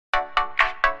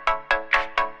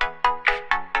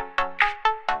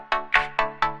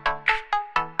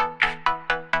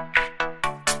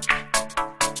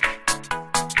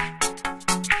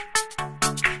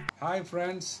Hi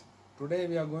friends, today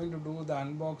we are going to do the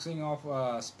unboxing of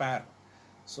a spare.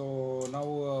 So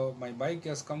now my bike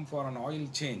has come for an oil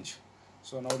change.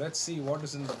 So now let's see what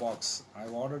is in the box.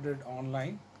 I've ordered it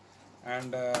online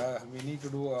and we need to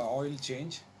do an oil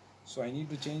change. So I need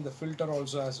to change the filter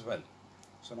also as well.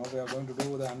 So now we are going to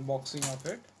do the unboxing of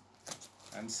it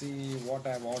and see what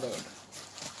I've ordered.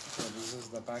 So this is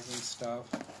the packing stuff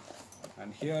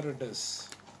and here it is,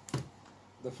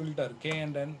 the filter,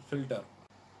 K&N filter.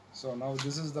 So now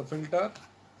this is the filter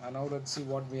and now let's see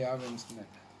what we have in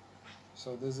it.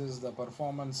 So this is the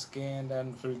performance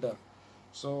K&N filter.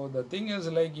 So the thing is,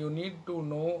 like, you need to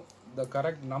know the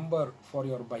correct number for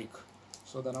your bike.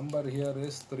 So the number here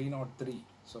is 303.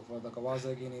 So for the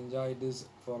Kawasaki Ninja it is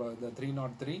for the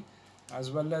 303 as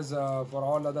well as for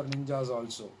all other Ninjas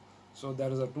also. So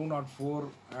there is a 204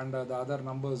 and the other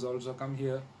numbers also come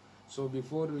here. So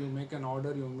before you make an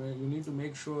order, you need to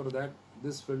make sure that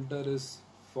this filter is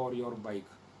for your bike.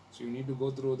 So you need to go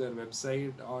through their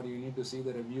website or you need to see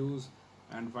the reviews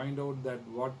and find out that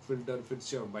what filter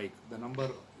fits your bike. The number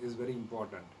is very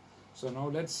important. So now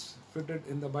let's fit it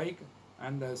in the bike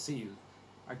and see.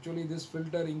 Actually this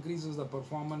filter increases the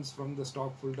performance from the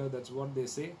stock filter, that's what they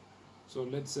say. So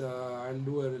let's I'll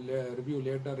do a review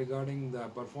later regarding the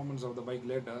performance of the bike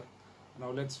later. Now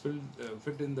let's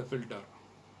fit in the filter.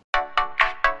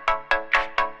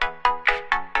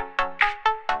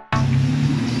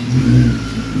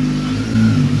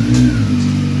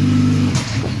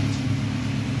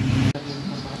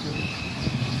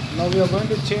 Now we are going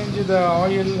to change the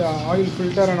oil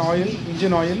filter and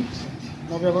engine oil.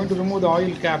 Now we are going to remove the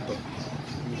oil cap.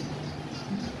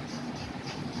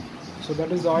 So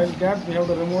that is the oil cap, we have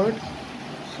to remove it.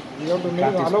 We have to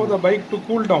allow the bike to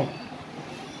cool down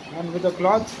and with a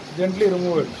cloth gently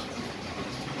remove it.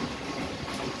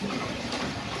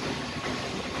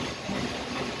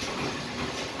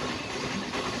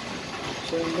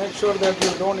 So make sure that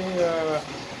you don't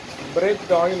break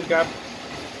the oil cap.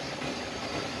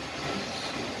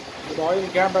 The oil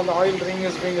cap and the oil ring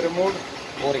is being removed.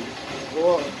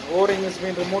 O-ring is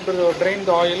being removed to drain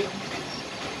the oil.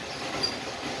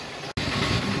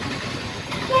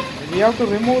 We have to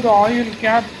remove the oil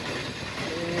cap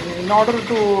in order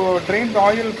to drain the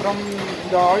oil from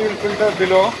the oil filter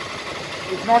below.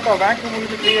 If not, a vacuum will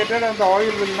be created and the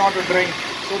oil will not drain.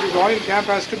 So the oil cap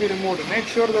has to be removed. Make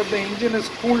sure that the engine is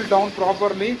cooled down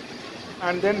properly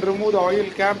and then remove the oil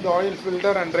cap, the oil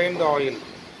filter and drain the oil.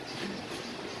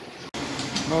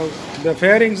 Now the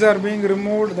fairings are being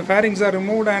removed. The fairings are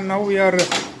removed and now we are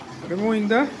removing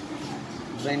the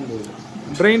drain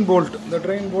bolt. The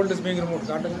drain bolt is being removed.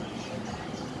 That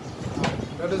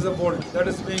is the bolt that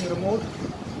is being removed.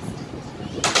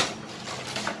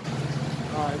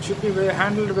 It should be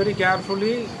handled very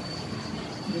carefully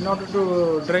in order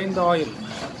to drain the oil.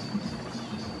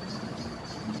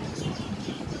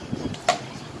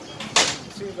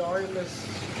 See, the oil is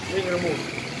being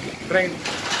removed, drained.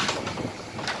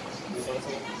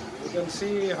 You can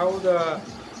see how the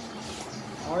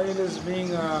oil is being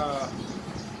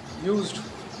used.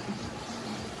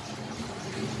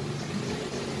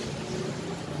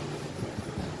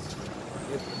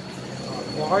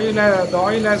 The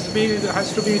oil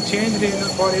has to be changed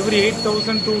for every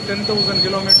 8,000 to 10,000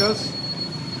 kilometers.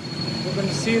 You can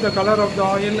see the color of the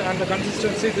oil and the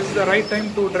consistency. This is the right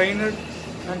time to drain it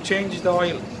and change the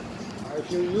oil. If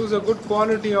you use a good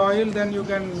quality oil, then you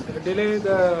can delay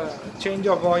the change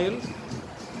of oil.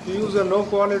 If you use a low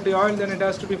quality oil, then it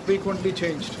has to be frequently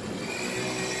changed.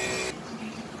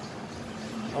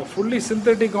 A fully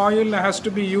synthetic oil has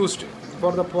to be used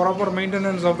for the proper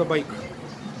maintenance of the bike.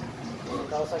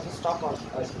 Kawasaki stock oil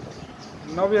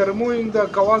filter. Now we are removing the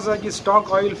Kawasaki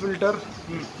stock oil filter.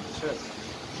 Sure.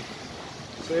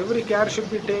 So every care should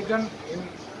be taken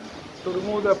to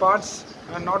remove the parts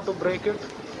and not to break it.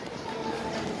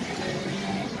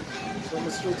 So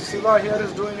Mr. Siva here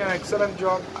is doing an excellent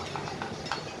job.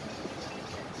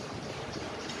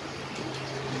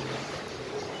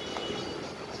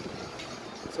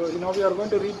 So now we are going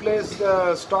to replace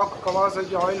the stock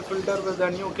Kawasaki oil filter with the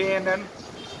new K&N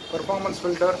performance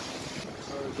filter.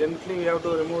 So gently we have to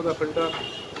remove the filter.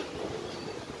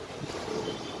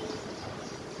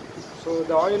 So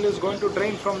the oil is going to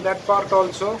drain from that part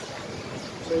also.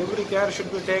 So every care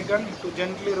should be taken to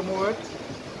gently remove it.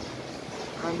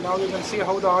 And now you can see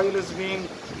how the oil is being,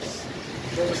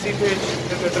 the seepage,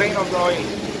 the drain of the oil.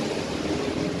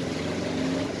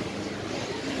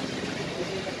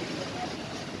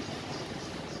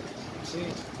 See,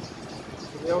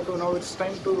 we have to, now it's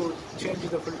time to change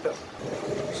the filter.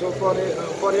 So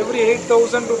for every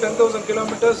 8,000 to 10,000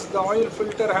 kilometers, the oil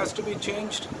filter has to be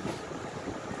changed.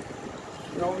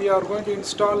 Now we are going to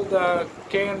install the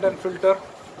K&N filter.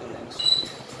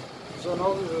 So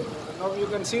now you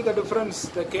can see the difference,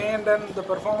 the K&N, the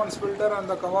performance filter, and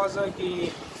the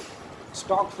Kawasaki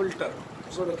stock filter.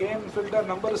 So the K&N filter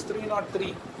number is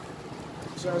 303.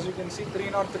 So as you can see,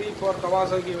 303 for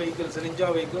Kawasaki vehicles,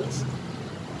 Ninja vehicles.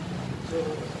 So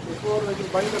before you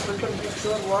buy the filter, make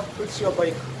sure what fits your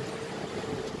bike.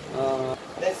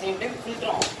 The same time filter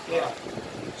on. Yeah.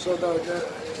 So the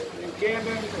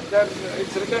K&N,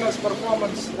 it's written as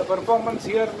performance. The performance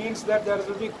here means that there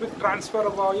will be quick transfer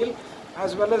of oil,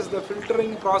 as well as the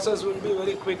filtering process will be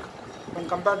very quick when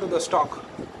compared to the stock.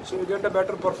 So you get a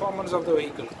better performance of the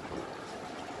vehicle.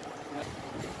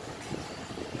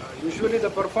 Usually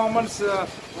the performance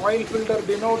oil filter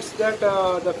denotes that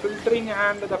the filtering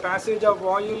and the passage of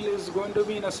oil is going to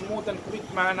be in a smooth and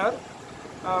quick manner.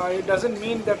 It doesn't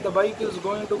mean that the bike is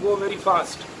going to go very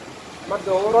fast, but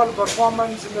the overall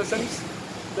performance, in the sense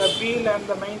the feel and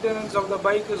the maintenance of the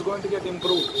bike, is going to get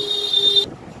improved.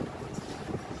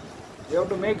 You have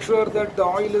to make sure that the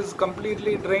oil is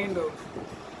completely drained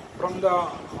from the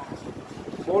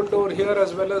bolt over here,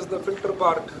 as well as the filter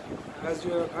part, as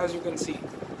you can see.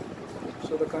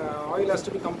 So the oil has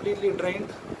to be completely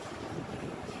drained.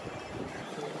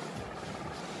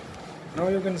 Now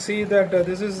you can see that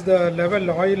this is the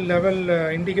oil level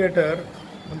indicator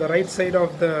on the right side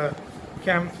of the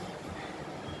cam.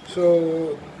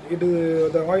 So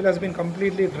the oil has been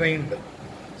completely drained.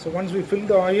 So once we fill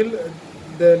the oil,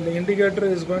 the indicator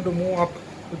is going to move up.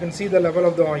 You can see the level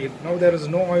of the oil. Now there is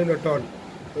no oil at all.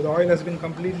 So the oil has been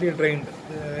completely drained.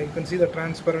 You can see the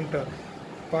transparent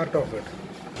part of it.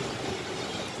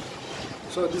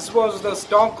 So this was the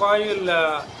stock oil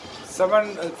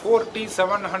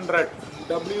 4T700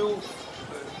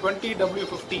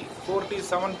 W20W50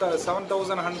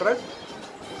 4T7100.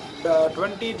 The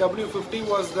 20W50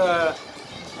 was the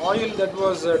oil that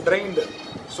was drained.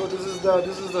 So this is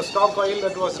the stock oil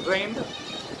that was drained.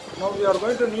 Now we are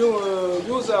going to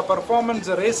use a performance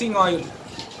racing oil.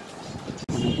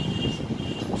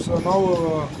 So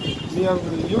now we have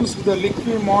used the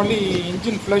liquid moly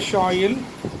engine flush oil,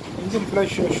 engine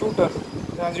flush shooter,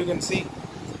 as you can see.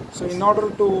 So in order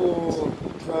to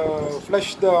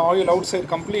flush the oil outside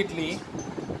completely,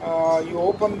 you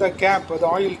open the cap, the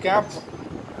oil cap,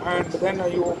 and then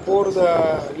you pour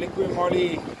the liquid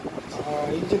moly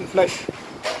engine flush,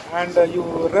 and you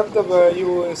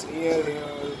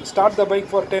start the bike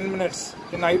for 10 minutes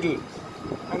in idle,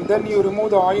 and then you remove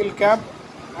the oil cap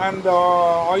and the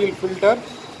oil filter.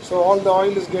 So all the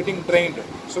oil is getting drained.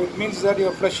 So it means that you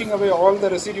are flushing away all the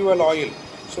residual oil.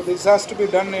 So this has to be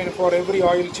done for every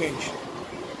oil change.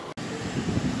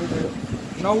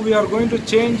 Now we are going to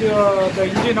change the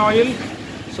engine oil.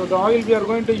 So the oil we are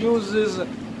going to use is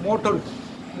Motul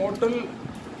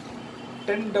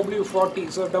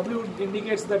 10W40. So W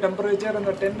indicates the temperature, and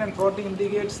the 10 and 40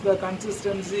 indicates the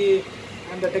consistency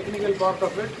and the technical part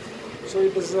of it. So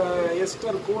it is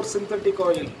ester core synthetic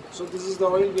oil. So this is the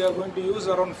oil we are going to use,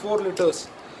 around 4 liters.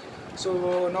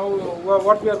 So now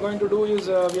what we are going to do is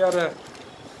we are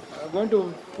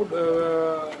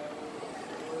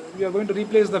going to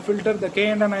replace the filter, the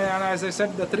K&N, and as I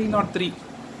said, the 303.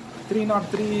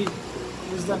 303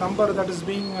 is the number that is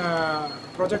being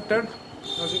projected.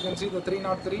 As you can see, the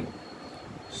 303.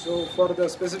 So for the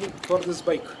specific for this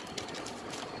bike.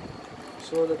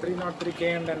 So the 303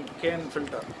 K&N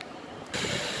filter.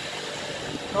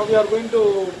 Now we are going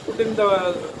to put in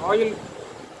the oil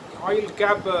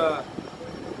cap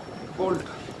bolt.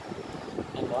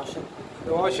 And washer.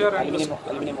 The washer and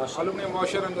aluminum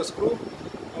washer and the screw.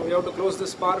 Now we have to close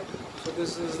this part. So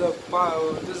this is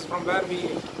from where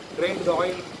we drained the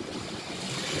oil.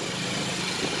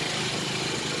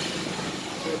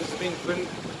 So it is being filled,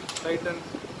 tightened.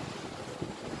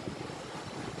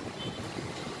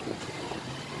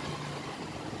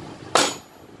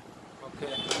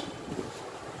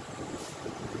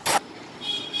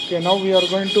 Okay, now we are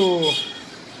going to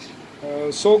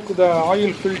soak the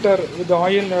oil filter with the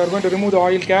oil. We are going to remove the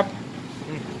oil cap.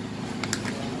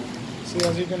 See,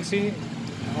 as you can see,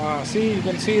 you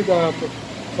can see the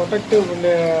protective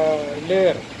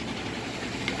layer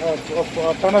of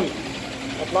a tunnel.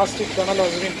 A plastic tunnel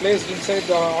has been placed inside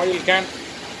the oil can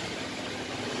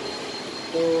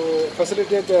to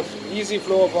facilitate the easy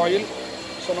flow of oil.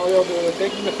 So now you are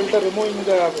taking the filter, removing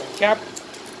the cap,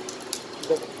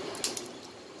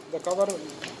 the cover,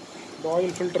 the oil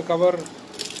filter cover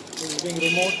is being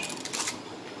removed,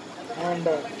 and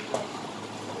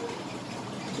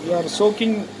we are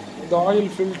soaking the oil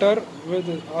filter with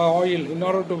oil in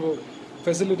order to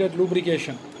facilitate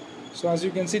lubrication. So as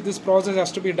you can see, this process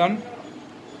has to be done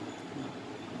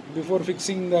before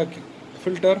fixing the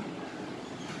filter.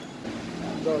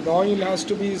 The oil has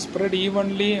to be spread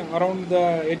evenly around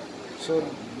the edge. So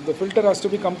the filter has to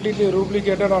be completely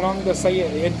lubricated along the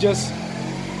side edges,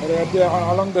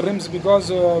 along the rims,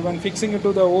 because when fixing it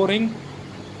to the O-ring,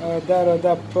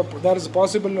 there is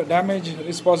possible damage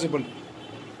is possible.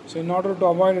 So in order to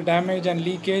avoid damage and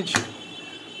leakage,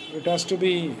 it has to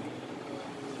be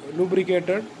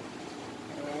lubricated.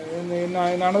 In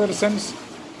another sense,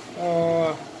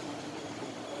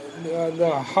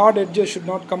 the hard edges should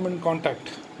not come in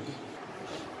contact.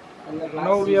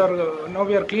 Now we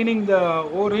are cleaning the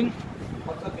O-ring.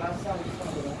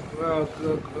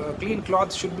 Clean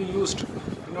cloth should be used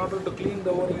in order to clean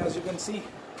the O-ring. As you can see,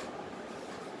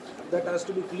 that has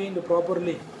to be cleaned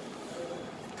properly.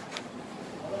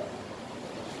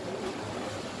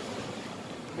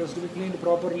 It has to be cleaned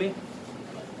properly.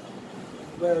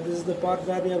 This is the part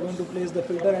where we are going to place the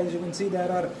filter. As you can see,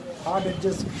 there are hard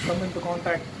edges come into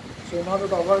contact. So in order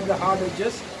to avoid the hard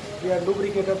edges, we have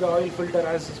lubricated the oil filter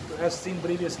as seen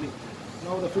previously.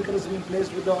 Now the filter is being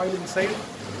placed with the oil inside.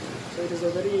 So it is a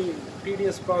very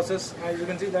tedious process. As you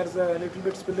can see, there is a little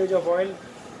bit spillage of oil.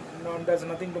 No, there's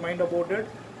nothing to mind about it,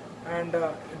 and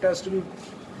it has to be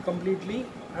completely,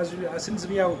 since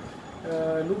we have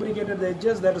lubricated the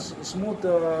edges, there is smooth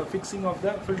fixing of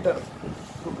the filter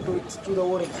to the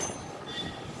O-ring.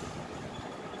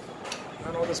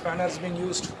 And now the spanner is being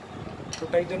used to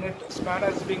tighten it. Spanner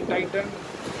is being tightened.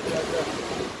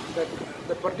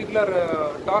 The particular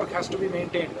torque has to be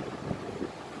maintained.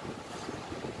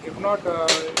 If not,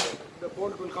 the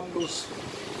bolt will come loose.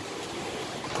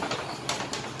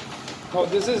 Now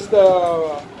this is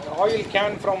the oil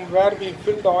can from where we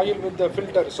filled the oil with the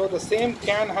filter. So the same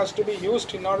can has to be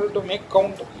used in order to make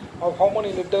count of how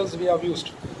many liters we have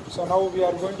used. So now we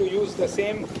are going to use the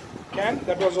same can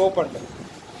that was opened.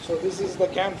 So this is the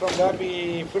can from where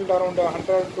we filled around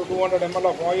 100 to 200 ml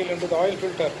of oil into the oil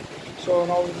filter. So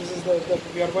now this is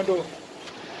we are going to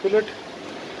fill it.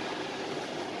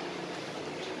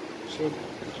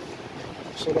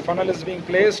 So the funnel is being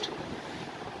placed,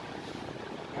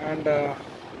 and the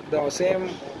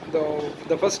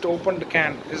first opened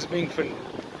can is being filled.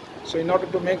 So in order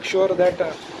to make sure that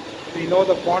we know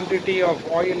the quantity of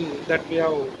oil that we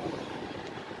have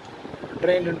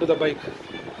drained into the bike.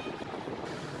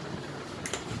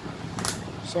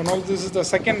 So now this is the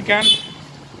second can.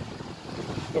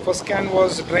 The first can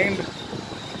was drained.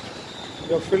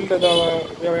 We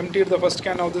have emptied the first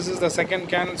can. Now this is the second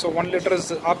can. So 1 liter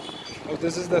is up. Now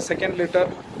this is the second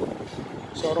liter.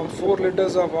 So around 4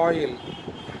 liters of oil.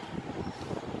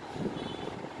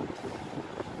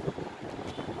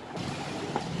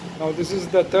 Now this is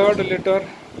the third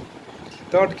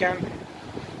can.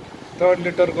 Third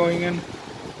liter going in.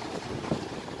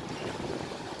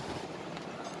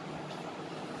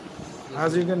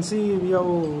 As you can see, we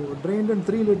have drained in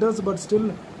 3 liters, but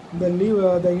still the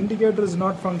indicator is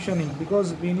not functioning,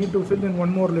 because we need to fill in 1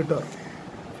 more liter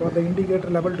for the indicator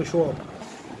level to show up.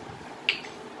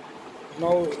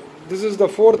 Now this is the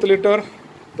 4th liter,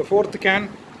 the 4th can.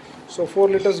 So 4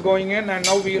 liters going in, and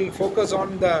now we will focus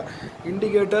on the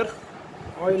indicator,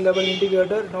 oil level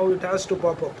indicator. Now it has to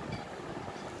pop up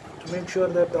to make sure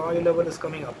that the oil level is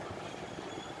coming up.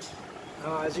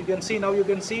 As you can see, now you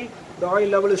can see the oil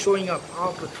level is showing up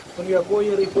when we are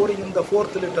pouring in the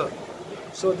 4th liter.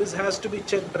 So this has to be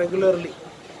checked regularly.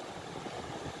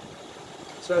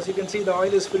 So as you can see, the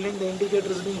oil is filling, the indicator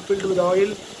is being filled with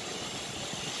oil.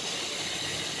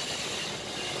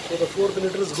 So the 4th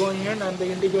liter is going in, and the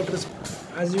indicator is,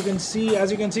 as you can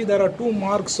see there are 2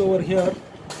 marks over here.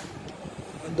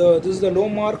 This is the low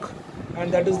mark,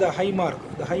 and that is the high mark.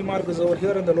 The high mark is over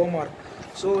here and the low mark.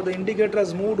 So the indicator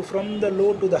has moved from the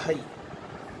low to the high.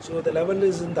 So the level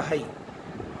is in the high.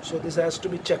 So this has to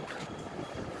be checked.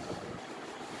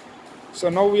 So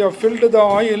now we have filled the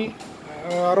oil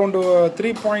around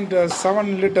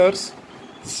 3.7 liters.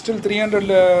 Still 300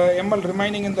 ml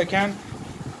remaining in the can.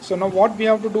 So now what we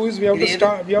have to do is we have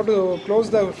to close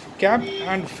the cap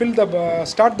and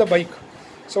start the bike.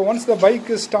 So once the bike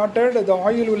is started, the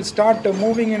oil will start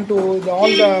moving into all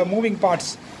the moving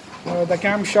parts, the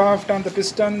camshaft and the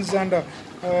pistons and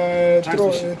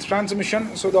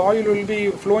transmission. So the oil will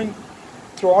be flowing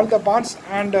through all the parts,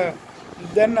 and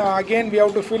then again we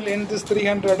have to fill in this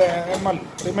 300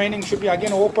 ml. Remaining should be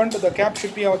again opened. The cap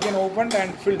should be again opened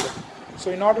and filled.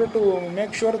 So in order to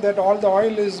make sure that all the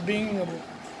oil is being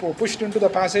pushed into the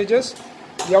passages,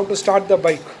 we have to start the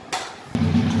bike.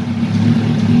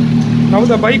 Now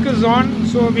the bike is on,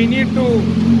 so we need to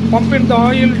pump in the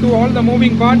oil to all the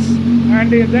moving parts,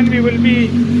 and then we will be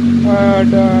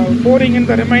pouring in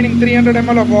the remaining 300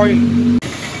 ml of oil.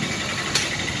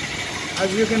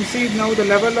 as you can see now, the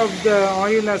level of the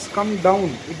oil has come down.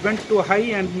 It went to high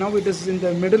and now it is in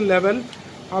the middle level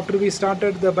after we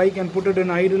started the bike and put it in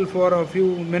idle for a few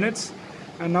minutes,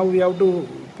 and now we have to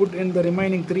put in the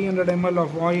remaining 300 ml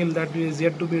of oil that is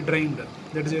yet to be drained,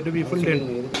 that is yet to be filled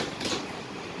in.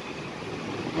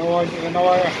 Now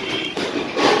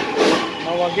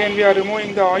again we are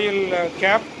removing the oil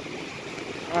cap,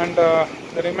 and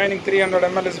the remaining 300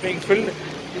 ml is being filled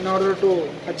in order to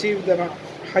achieve the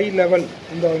high level.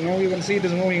 Now you can see it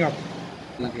is moving up.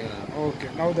 Okay,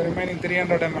 now the remaining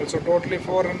 300 ml, so totally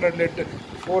 4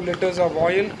 liters of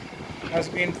oil has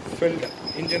been filled,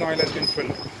 engine oil has been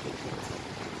filled.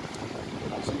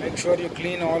 So make sure you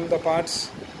clean all the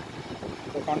parts,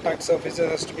 the contact surfaces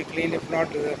has to be cleaned, if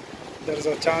not there is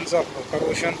a chance of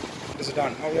corrosion. It is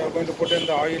done. Now we are going to put in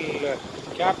the oil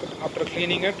cap after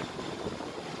cleaning it,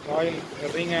 the oil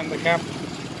ring and the cap.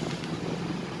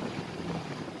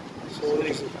 So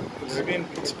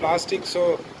it's plastic,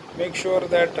 so make sure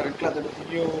that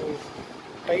you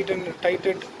tighten it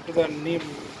to the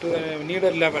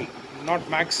needed level, not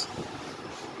max.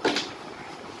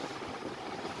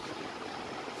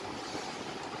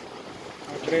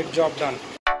 A great job done.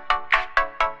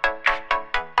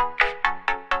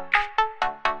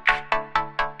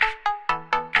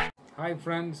 Hi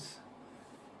friends,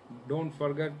 don't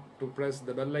forget to press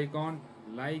the bell icon,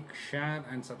 like, share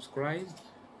and subscribe,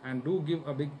 and do give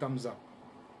a big thumbs up.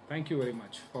 Thank you very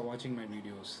much for watching my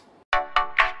videos.